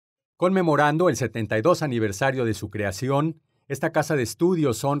Conmemorando el 72 aniversario de su creación, esta casa de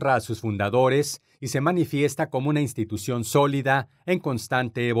estudios honra a sus fundadores y se manifiesta como una institución sólida en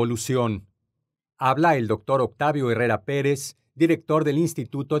constante evolución. Habla el doctor Octavio Herrera Pérez, director del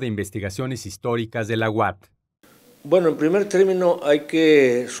Instituto de Investigaciones Históricas de la UAT. Bueno, en primer término hay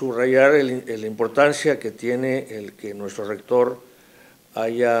que subrayar la importancia que tiene el que nuestro rector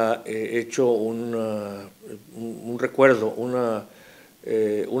haya hecho un recuerdo, una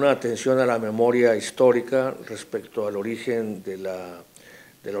atención a la memoria histórica respecto al origen de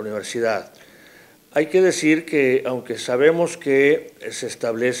la universidad. Hay que decir que, aunque sabemos que se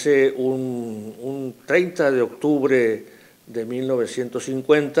establece un 30 de octubre de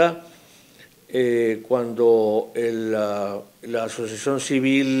 1950, cuando la Asociación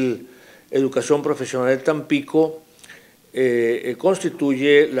Civil Educación Profesional de Tampico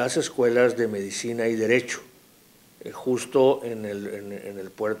constituye las escuelas de Medicina y Derecho, justo en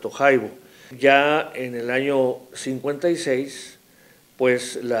el puerto Jaibo. Ya en el año 56,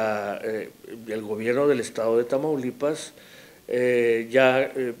 pues el gobierno del estado de Tamaulipas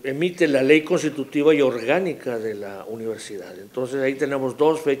ya emite la ley constitutiva y orgánica de la universidad. Entonces ahí tenemos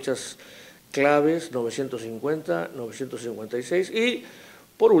dos fechas claves, 950, 956, y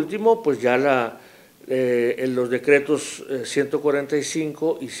por último, pues ya los decretos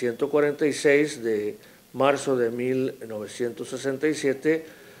 145 y 146 de marzo de 1967,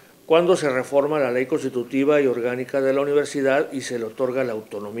 cuando se reforma la ley constitutiva y orgánica de la universidad y se le otorga la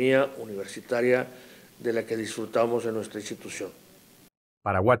autonomía universitaria de la que disfrutamos en nuestra institución.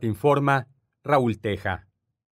 Para UAT Informa, Raúl Teja.